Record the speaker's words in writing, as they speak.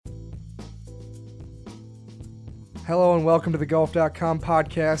Hello and welcome to the Golf.com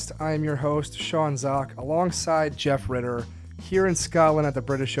podcast. I am your host, Sean Zock, alongside Jeff Ritter, here in Scotland at the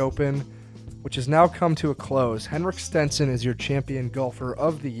British Open, which has now come to a close. Henrik Stenson is your champion golfer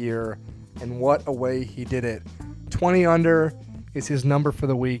of the year, and what a way he did it. 20 under is his number for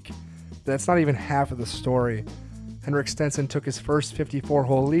the week. That's not even half of the story. Henrik Stenson took his first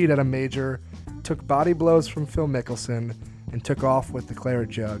 54-hole lead at a major, took body blows from Phil Mickelson, and took off with the claret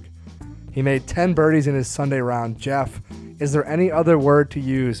jug. He made 10 birdies in his Sunday round. Jeff, is there any other word to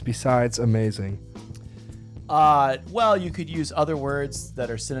use besides amazing? Well, you could use other words that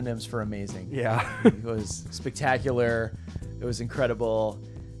are synonyms for amazing. Yeah. It was spectacular. It was incredible.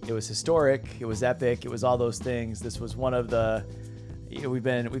 It was historic. It was epic. It was all those things. This was one of the, we've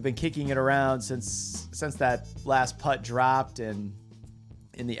been kicking it around since that last putt dropped, and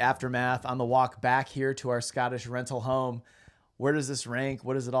in the aftermath on the walk back here to our Scottish rental home. Where does this rank?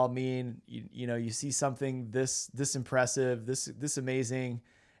 What does it all mean? You see something this impressive, this amazing,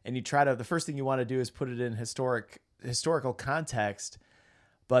 and you try to, the first thing you want to do is put it in historical context.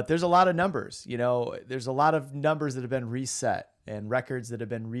 But there's a lot of numbers, there's a lot of numbers that have been reset and records that have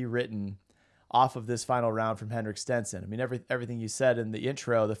been rewritten off of this final round from Henrik Stenson. I mean, everything you said in the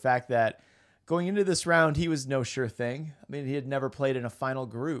intro, the fact that going into this round, he was no sure thing. I mean, he had never played in a final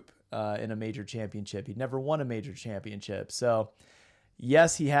group in a major championship. He'd never won a major championship. So,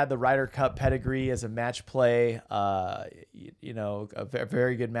 yes, he had the Ryder Cup pedigree as a match play, a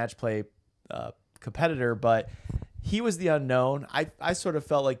very good match play competitor, but he was the unknown. I sort of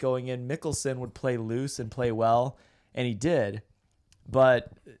felt like going in, Mickelson would play loose and play well, and he did.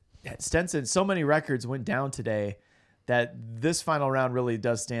 But Stenson, so many records went down today that this final round really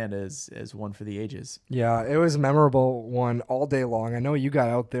does stand as one for the ages. Yeah, it was a memorable one all day long. I know you got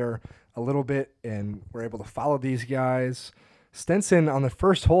out there a little bit and were able to follow these guys. Stenson on the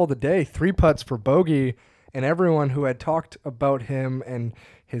first hole of the day, 3 putts for bogey, and everyone who had talked about him and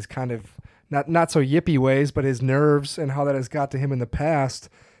his kind of not so yippy ways, but his nerves and how that has got to him in the past,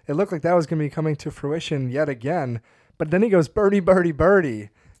 it looked like that was going to be coming to fruition yet again. But then he goes birdie, birdie, birdie,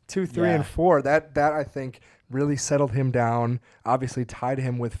 2, 3, and 4. That I think really settled him down, obviously tied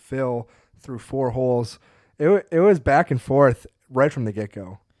him with Phil through 4 holes. It was back and forth right from the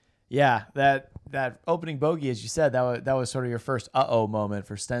get-go. Yeah, that opening bogey, as you said, that was sort of your first uh-oh moment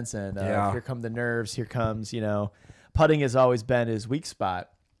for Stenson. Here come the nerves. Here comes, putting has always been his weak spot.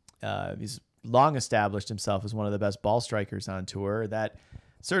 He's long established himself as one of the best ball strikers on tour. That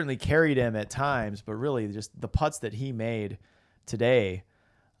certainly carried him at times, but really just the putts that he made today,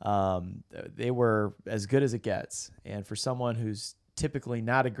 they were as good as it gets. And for someone who's typically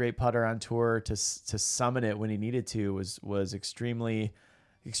not a great putter on tour to summon it when he needed to was extremely,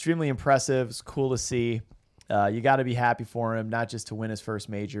 extremely impressive. It's cool to see. You got to be happy for him, not just to win his first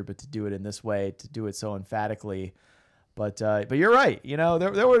major, but to do it in this way, to do it so emphatically. But you're right.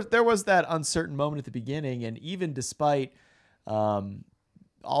 There was that uncertain moment at the beginning, and even despite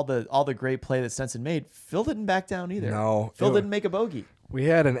all the great play that Stenson made, Phil didn't back down either. No, Phil didn't make a bogey. We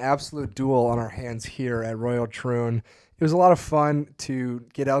had an absolute duel on our hands here at Royal Troon. It was a lot of fun to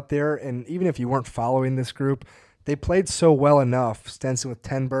get out there, and even if you weren't following this group, they played so well enough. Stenson with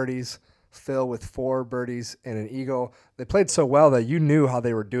 10 birdies, Phil with 4 birdies and an eagle. They played so well that you knew how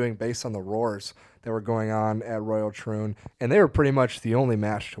they were doing based on the roars that were going on at Royal Troon, and they were pretty much the only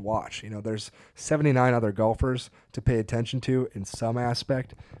match to watch. There's 79 other golfers to pay attention to in some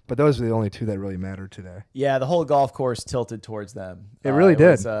aspect, but those are the only 2 that really mattered today. Yeah, the whole golf course tilted towards them. It really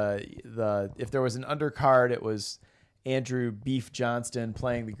did. If there was an undercard, it was Andrew Beef Johnston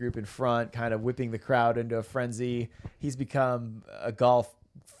playing the group in front, kind of whipping the crowd into a frenzy. He's become a golf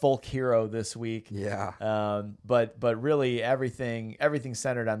folk hero this week. Yeah. But really everything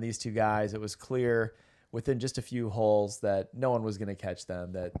centered on these 2 guys. It was clear within just a few holes that no one was going to catch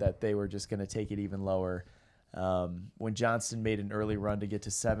them, that they were just going to take it even lower. When Johnston made an early run to get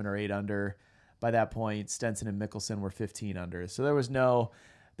to 7 or 8 under, by that point, Stenson and Mickelson were 15 under. So there was no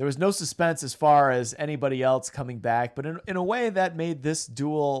suspense as far as anybody else coming back, but in a way that made this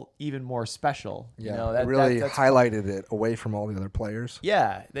duel even more special. Yeah, it really highlighted it away from all the other players.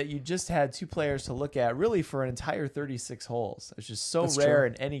 Yeah, that you just had 2 players to look at really for an entire 36 holes. It's just so rare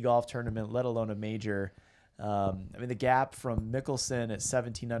in any golf tournament, let alone a major. The gap from Mickelson at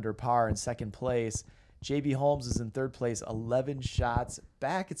 17 under par in second place, JB Holmes is in third place, 11 shots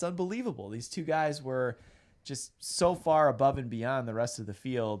back. It's unbelievable. These 2 guys were just so far above and beyond the rest of the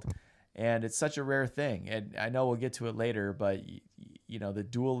field, and it's such a rare thing. And I know we'll get to it later, but the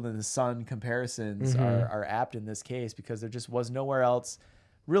duel in the sun comparisons are apt in this case because there just was nowhere else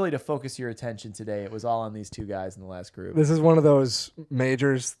really to focus your attention today, it was all on these two guys in the last group. This is one of those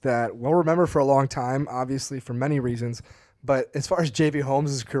majors that we'll remember for a long time, obviously for many reasons. But as far as JB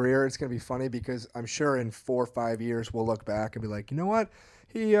Holmes' career, it's going to be funny because I'm sure in 4 or 5 years we'll look back and be like, you know what?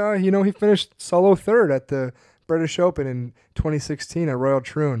 He finished solo third at the British Open in 2016 at Royal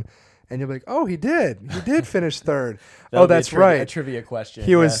Troon. And you'll be like, oh, he did finish third. Oh, that's right. A trivia question.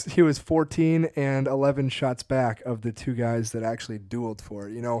 He was 14 and 11 shots back of the two guys that actually dueled for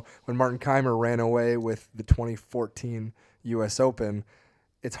it. You know, when Martin Keimer ran away with the 2014 U.S. Open,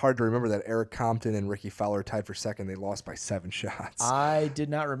 it's hard to remember that Eric Compton and Ricky Fowler tied for second. They lost by 7 shots. I did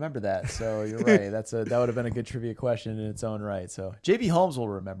not remember that, so you're right. That would have been a good trivia question in its own right. So JB Holmes will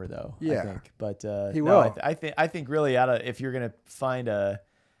remember though. Yeah, I think, but he will. I think really if you're gonna find a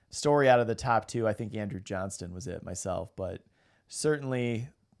story out of the top 2, I think Andrew Johnston was it myself. But certainly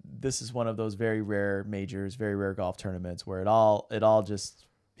this is one of those very rare majors, very rare golf tournaments where it all just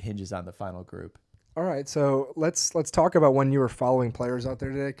hinges on the final group. All right, so let's talk about when you were following players out there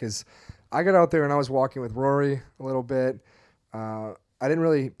today, because I got out there and I was walking with Rory a little bit. I didn't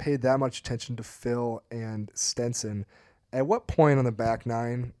really pay that much attention to Phil and Stenson. At what point on the back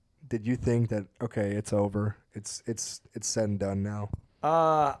 9 did you think that, okay, it's over, it's said and done now?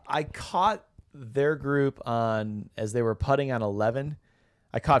 I caught their group as they were putting on 11.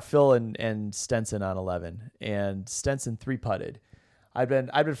 I caught Phil and Stenson on 11, and Stenson 3-putted. I've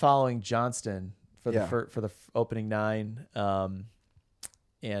been following Johnston for the opening 9,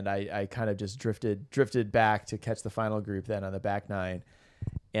 and I kind of just drifted back to catch the final group then on the back 9,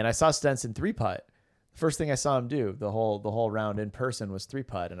 and I saw Stenson 3-putt. First thing I saw him do the whole round in person was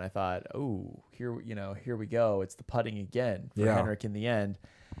 3-putt, and I thought, oh, here we go. It's the putting again for Henrik in the end.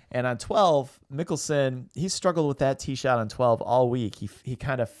 And on 12, Mickelson, he struggled with that tee shot on 12 all week. He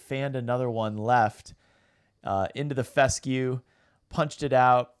kind of fanned another one left into the fescue, punched it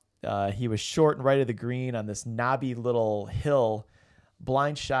out. He was short and right of the green on this knobby little hill,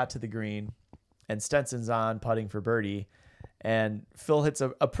 blind shot to the green, and Stenson's on putting for birdie. And Phil hits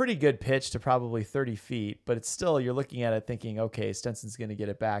a pretty good pitch to probably 30 feet, but it's still, you're looking at it thinking, okay, Stenson's going to get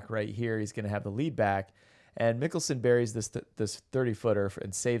it back right here. He's going to have the lead back. And Mickelson buries this 30-footer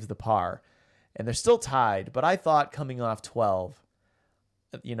and saves the par. And they're still tied, but I thought coming off 12,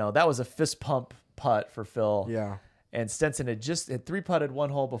 that was a fist pump putt for Phil. Yeah. And Stenson had 3-putted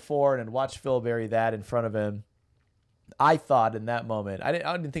one hole before and had watched Phil bury that in front of him. I thought in that moment, I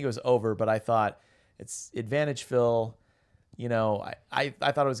didn't think it was over, but I thought it's advantage Phil. I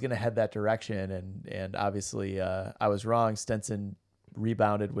thought it was going to head that direction, and obviously I was wrong. Stenson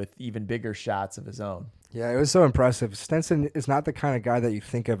rebounded with even bigger shots of his own. Yeah, it was so impressive. Stenson is not the kind of guy that you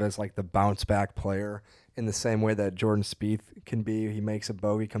think of as like the bounce back player in the same way that Jordan Spieth can be. He makes a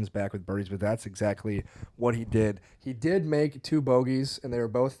bogey, comes back with birdies, but that's exactly what he did. He did make 2 bogeys, and they were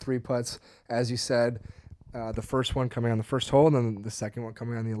both 3-putts, as you said. The first one coming on the first hole, and then the second one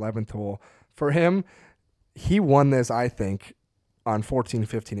coming on the 11th hole. For him, he won this, I think, on 14,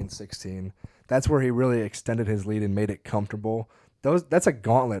 15, and 16. That's where he really extended his lead and made it comfortable. That's a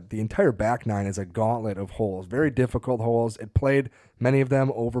gauntlet. The entire back 9 is a gauntlet of holes, very difficult holes. It played many of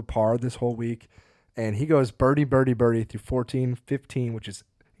them over par this whole week. And he goes birdie, birdie, birdie through 14, 15, which is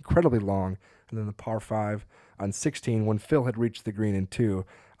incredibly long, and then the par 5 on 16 when Phil had reached the green in 2.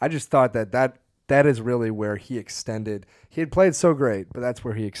 I just thought that is really where he extended. He had played so great, but that's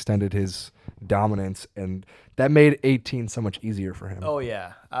where he extended his dominance, and that made 18 so much easier for him. Oh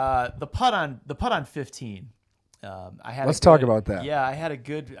yeah, the putt on 15. Let's talk about that. Yeah, I had a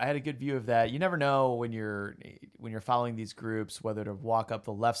good view of that. You never know when you're following these groups whether to walk up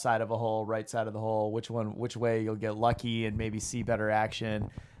the left side of a hole, right side of the hole, which way you'll get lucky and maybe see better action.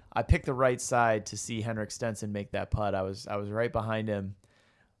 I picked the right side to see Henrik Stenson make that putt. I was right behind him.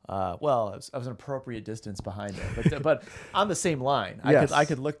 I was an appropriate distance behind him, but on the same line. Yes. I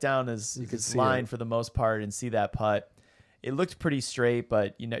could look down his line for the most part and see that putt. It looked pretty straight,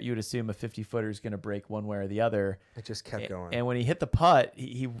 but you would assume a 50-footer is going to break one way or the other. It just kept going. And when he hit the putt,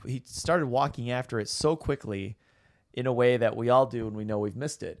 he started walking after it so quickly in a way that we all do when we know we've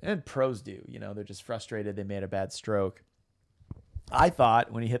missed it. And pros do. They're just frustrated they made a bad stroke. I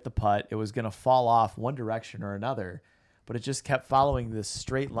thought when he hit the putt, it was going to fall off one direction or another, but it just kept following this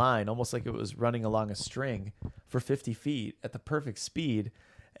straight line, almost like it was running along a string for 50 feet at the perfect speed.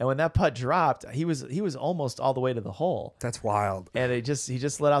 And when that putt dropped, he was almost all the way to the hole. That's wild. And he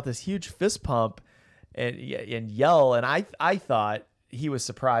just let out this huge fist pump and yell. And I thought he was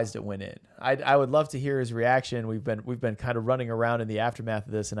surprised it went in. I would love to hear his reaction. We've been kind of running around in the aftermath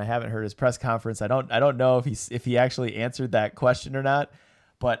of this, and I haven't heard his press conference. I don't know if he actually answered that question or not.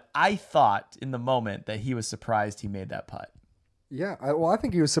 But I thought in the moment that he was surprised he made that putt. Yeah, I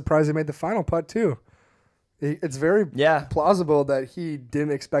think he was surprised he made the final putt too. It's very plausible that he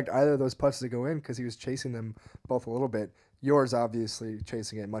didn't expect either of those putts to go in because he was chasing them both a little bit. Yours obviously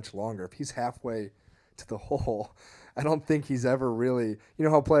chasing it much longer. If he's halfway to the hole, I don't think he's ever really. You know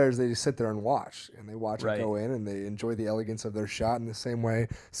how players, they just sit there and watch it go in and they enjoy the elegance of their shot in the same way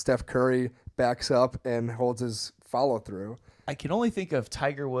Steph Curry backs up and holds his follow through. I can only think of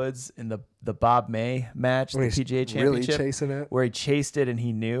Tiger Woods in the Bob May match, when the PGA Championship, really chasing it, where he chased it and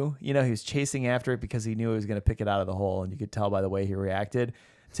he knew, he was chasing after it because he knew he was going to pick it out of the hole, and you could tell by the way he reacted.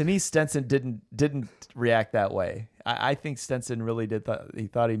 To me, Stenson didn't react that way. I think Stenson really did. He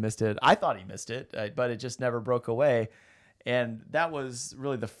thought he missed it. I thought he missed it, but it just never broke away, and that was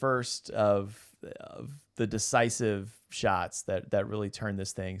really the first of the decisive shots that really turned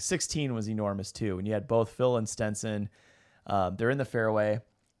this thing. 16 was enormous too, and you had both Phil and Stenson. They're in the fairway.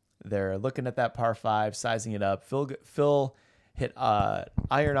 They're looking at that par 5, sizing it up. Phil hit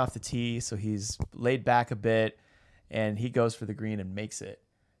iron off the tee, so he's laid back a bit, and he goes for the green and makes it.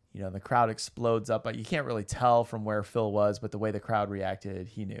 The crowd explodes up. You can't really tell from where Phil was, but the way the crowd reacted,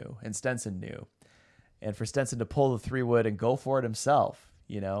 he knew, and Stenson knew. And for Stenson to pull the 3-wood and go for it himself,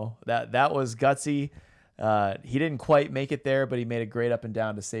 that was gutsy. He didn't quite make it there, but he made a great up and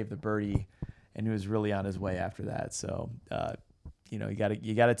down to save the birdie, and he was really on his way after that. So, you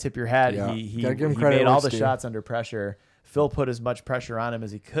gotta tip your hat. Yeah. He Give him credit made all the Steve. shots under pressure. Phil put as much pressure on him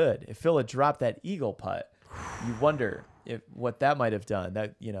as he could. If Phil had dropped that eagle putt, you wonder what that might have done.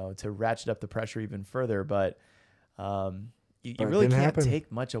 That to ratchet up the pressure even further. But you really can't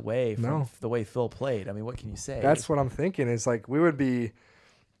take much away from the way Phil played. I mean, what can you say? That's what I'm thinking. Is like we would be,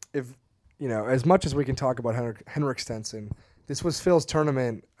 if as much as we can talk about Henrik Stenson. This was Phil's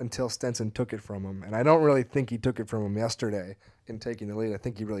tournament until Stenson took it from him. And I don't really think he took it from him yesterday in taking the lead. I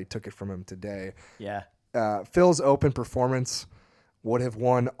think he really took it from him today. Yeah. Phil's Open performance would have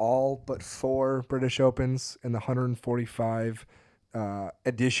won all but 4 British Opens in the 145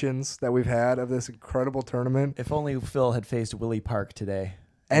 editions that we've had of this incredible tournament. If only Phil had faced Willie Park today.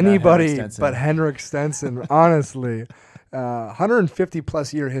 Anybody but Henrik Stenson, honestly.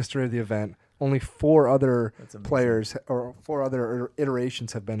 150-plus year history of the event. Only 4 other players or 4 other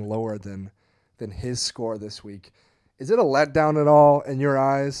iterations have been lower than his score this week. Is it a letdown at all in your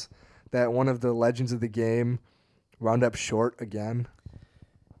eyes that one of the legends of the game wound up short again?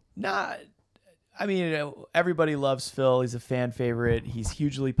 Nah. I mean, everybody loves Phil. He's a fan favorite. He's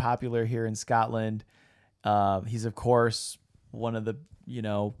hugely popular here in Scotland. He's, of course, one of the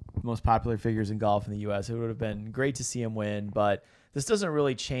most popular figures in golf in the U.S. It would have been great to see him win, but this doesn't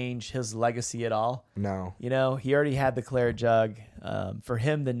really change his legacy at all. No. He already had the Claret Jug. For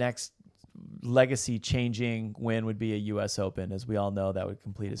him, the next legacy-changing win would be a U.S. Open. As we all know, that would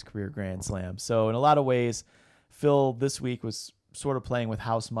complete his career Grand Slam. So in a lot of ways, Phil this week was sort of playing with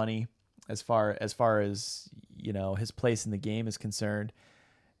house money as far as his place in the game is concerned.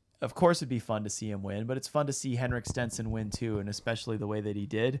 Of course, it'd be fun to see him win, but it's fun to see Henrik Stenson win too, and especially the way that he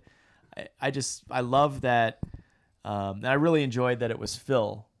did. I love that. And I really enjoyed that it was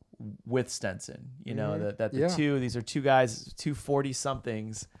Phil with Stenson. These are 2 guys, 2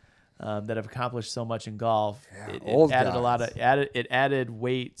 40-somethings that have accomplished so much in golf. Yeah, it added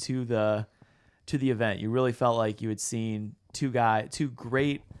weight to the event. You really felt like you had seen 2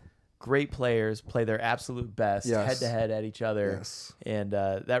 great players play their absolute best head to head at each other, and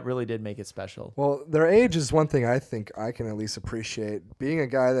that really did make it special. Well, their age is one thing I think I can at least appreciate. Being a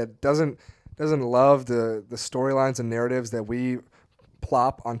guy that doesn't love the storylines and narratives that we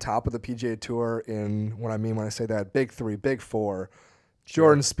plop on top of the PGA Tour in what I mean when I say that big 3, big 4,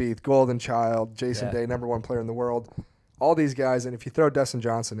 Jordan Spieth, Golden Child, Jason Day, #1 player in the world, all these guys, and if you throw Dustin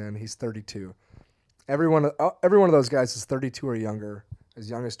Johnson in, he's 32. Every one of those guys is 32 or younger, as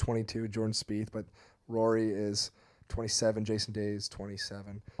young as 22, Jordan Spieth, but Rory is 27, Jason Day is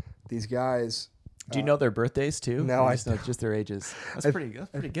 27. These guys. Do you know their birthdays too? No, I know just their ages. That's pretty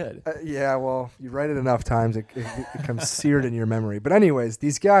good. Yeah, well, you write it enough times, it becomes seared in your memory. But anyways,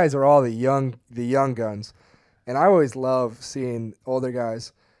 these guys are all the young guns, and I always love seeing older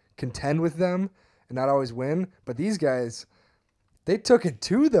guys contend with them and not always win. But these guys, they took it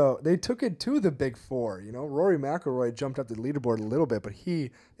to the big 4. Rory McIlroy jumped up the leaderboard a little bit, but he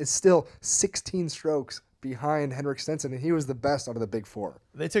is still 16 strokes behind Henrik Stenson, and he was the best out of the big 4.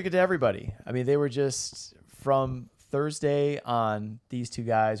 They took it to everybody. I mean, they were just, from Thursday on, these 2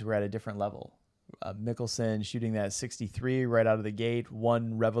 guys were at a different level. Mickelson shooting that 63 right out of the gate,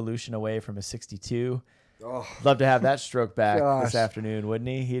 1 revolution away from a 62. Oh, love to have that stroke back this afternoon, wouldn't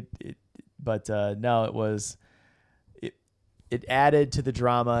he? No, it was. It added to the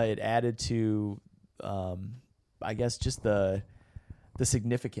drama. It added to, I guess, just the the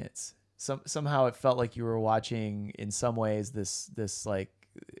significance. Somehow it felt like you were watching, in some ways, this like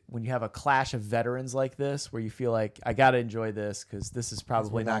when you have a clash of veterans like this, where you feel like I got to enjoy this because this is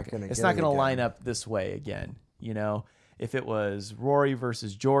probably not going to line up this way again. You know, if it was Rory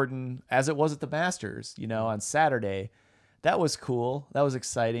versus Jordan, as it was at the Masters, you know, on Saturday, that was cool. That was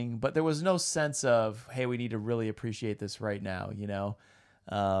exciting. But there was no sense of, hey, we need to really appreciate this right now, you know.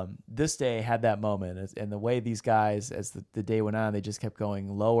 This day had that moment, and the way these guys, as the day went on, they just kept going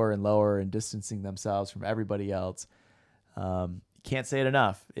lower and lower and distancing themselves from everybody else. Can't say it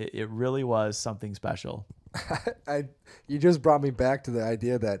enough. It really was something special. You just brought me back to the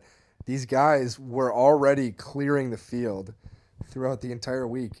idea that these guys were already clearing the field throughout the entire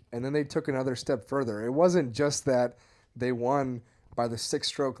week, and then they took another step further. It wasn't just that they won by the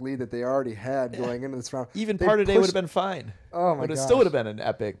 6-stroke lead that they already had going into this round. Even par today would have been fine. Oh my god! But it still would have been an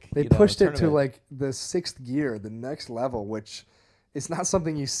epic. They pushed it to like the 6th gear, the next level, which is not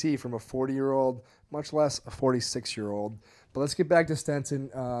something you see from a 40-year-old, much less a 46-year-old. But let's get back to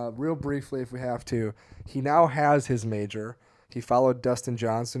Stenson real briefly, if we have to. He now has his major. He followed Dustin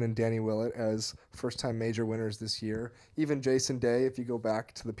Johnson and Danny Willett as first-time major winners this year. Even Jason Day, if you go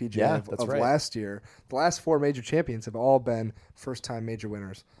back to the PGA of last year, the last 4 major champions have all been first-time major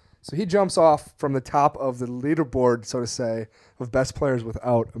winners. So he jumps off from the top of the leaderboard, so to say, of best players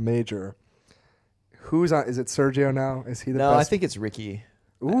without a major. Who's on? Is it Sergio now? Is he the best? No, I think it's Ricky.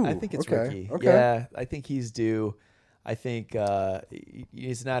 Ooh, I think it's okay, Ricky. Okay. Yeah, I think he's due. I think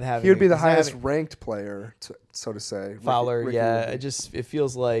he's not having. He would be the highest ranked player, so to say. Fowler, Ricky yeah. It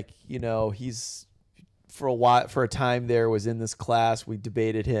feels like, you know, he's for a time there was in this class. We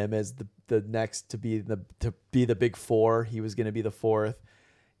debated him as the next to be the big 4. He was going to be the 4th.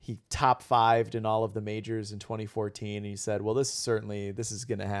 He top 5'd in all of the majors in 2014, and he said, "Well, this is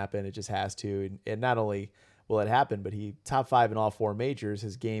going to happen. It just has to." And not only will it happen, but he top 5 in all 4 majors.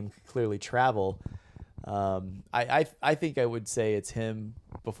 His game could clearly travel. I think I would say it's him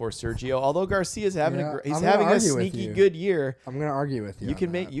before Sergio. Although Garcia's having a sneaky good year. I'm going to argue with you.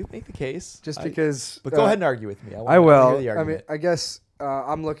 You make the case just because. But go ahead and argue with me. I will. I mean, I guess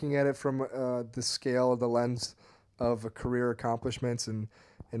I'm looking at it from the scale of the lens of career accomplishments, and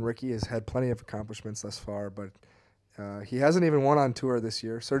Ricky has had plenty of accomplishments thus far, but he hasn't even won on tour this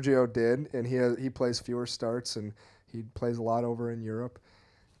year. Sergio did, and he plays fewer starts, and he plays a lot over in Europe.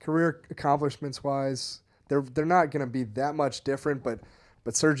 Career accomplishments wise, they're not going to be that much different, but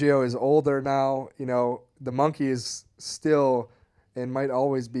Sergio is older now. You know, the monkey is still and might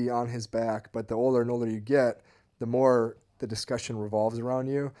always be on his back, but the older and older you get, the more the discussion revolves around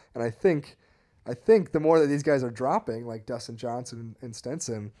you. And I think the more that these guys are dropping, like Dustin Johnson and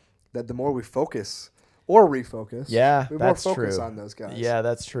Stenson, that the more we focus or refocus. Yeah, we that's more focus true. on those guys. Yeah,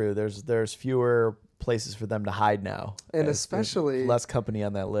 that's true. There's fewer places for them to hide now, and especially less company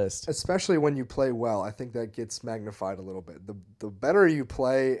on that list. Especially when you play well, I think that gets magnified a little bit. The better you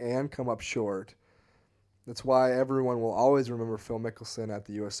play and come up short, that's why everyone will always remember Phil Mickelson at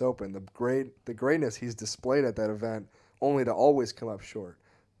the U.S. Open. The greatness he's displayed at that event, only to always come up short.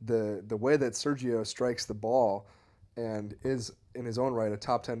 The way that Sergio strikes the ball and is in his own right a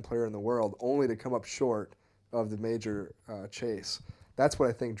top 10 player in the world, only to come up short of the major chase. That's what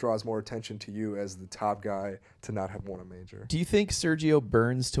I think draws more attention to you as the top guy to not have won a major. Do you think Sergio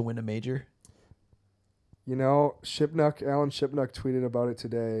burns to win a major? You know, Alan Shipnuck tweeted about it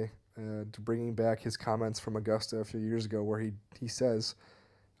today, bringing back his comments from Augusta a few years ago, where he says,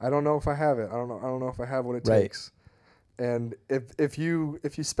 "I don't know if I have it. I don't know if I have what it takes." And if you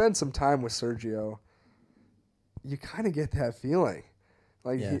spend some time with Sergio, you kind of get that feeling,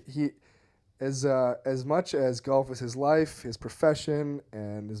 like he as much as golf is his life, his profession,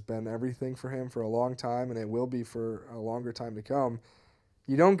 and has been everything for him for a long time, and it will be for a longer time to come,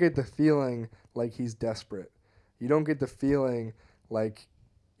 you don't get the feeling like he's desperate. You don't get the feeling like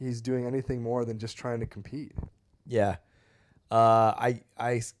he's doing anything more than just trying to compete. Yeah. I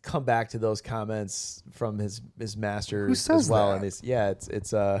come back to those comments from his Masters. Who says as well. that?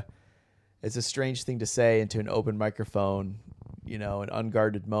 And it's a strange thing to say into an open microphone, you know, an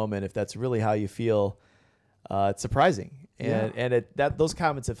unguarded moment. If that's really how you feel, it's surprising. And those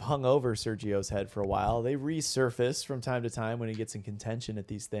comments have hung over Sergio's head for a while. They resurface from time to time when he gets in contention at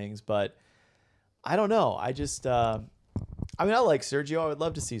these things, but I don't know. I like Sergio. I would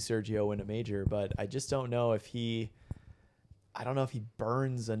love to see Sergio win a major, but I just don't know if he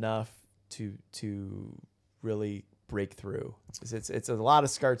burns enough to really break through. It's a lot of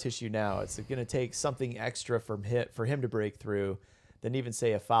scar tissue now. It's going to take something extra for him to break through than even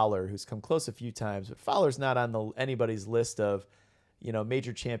say a Fowler, who's come close a few times, but Fowler's not on anybody's list of, you know,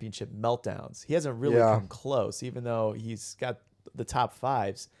 major championship meltdowns. He hasn't really come close, even though he's got the top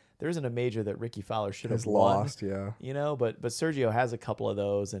fives, there isn't a major that Ricky Fowler should have lost. Yeah, but Sergio has a couple of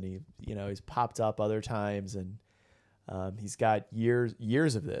those, and he's popped up other times, and he's got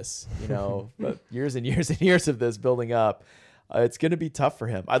years of this, but years and years and years of this building up. It's going to be tough for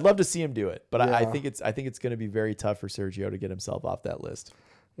him. I'd love to see him do it, but I think it's going to be very tough for Sergio to get himself off that list.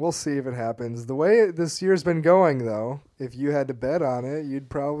 We'll see if it happens. The way this year's been going, though, if you had to bet on it, you'd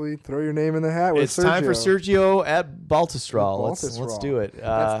probably throw your name in the hat with Sergio. It's time for Sergio at Baltusrol. Let's do it.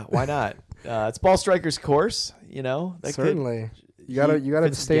 Why not? It's ball striker's course, Certainly. You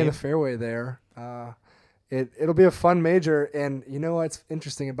gotta stay in the fairway there. It'll be a fun major, and you know what's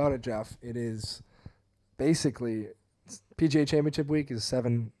interesting about it, Jeff? It is basically PGA Championship week is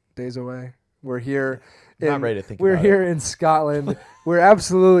 7 days away. We're here. Not ready to think We're about here it. in Scotland. We're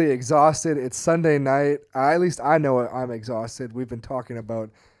absolutely exhausted. It's Sunday night. At least I know I'm exhausted. We've been talking about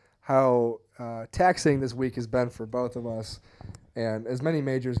how taxing this week has been for both of us, and as many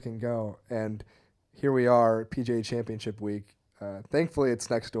majors can go. And here we are, PGA Championship week. Thankfully, it's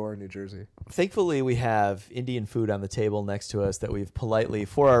next door in New Jersey. Thankfully, we have Indian food on the table next to us that we've politely,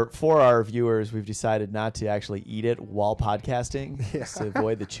 for our viewers, we've decided not to actually eat it while podcasting just to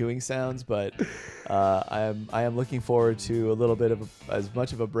avoid the chewing sounds. But I am looking forward to a little bit of as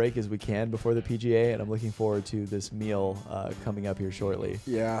much of a break as we can before the PGA, and I'm looking forward to this meal coming up here shortly.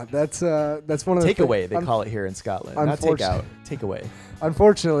 Yeah, that's one of the takeaway. They call it here in Scotland, not takeout. Takeaway.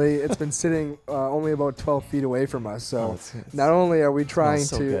 Unfortunately, it's been sitting only about 12 feet away from us. So not only are we trying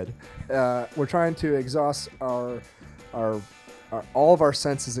we're trying to exhaust our all of our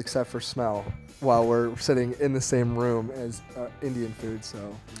senses except for smell while we're sitting in the same room as Indian food.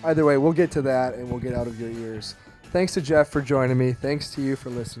 So either way, we'll get to that and we'll get out of your ears. Thanks to Jeff for joining me. Thanks to you for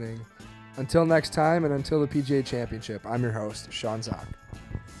listening. Until next time and until the PGA Championship, I'm your host, Sean Zock.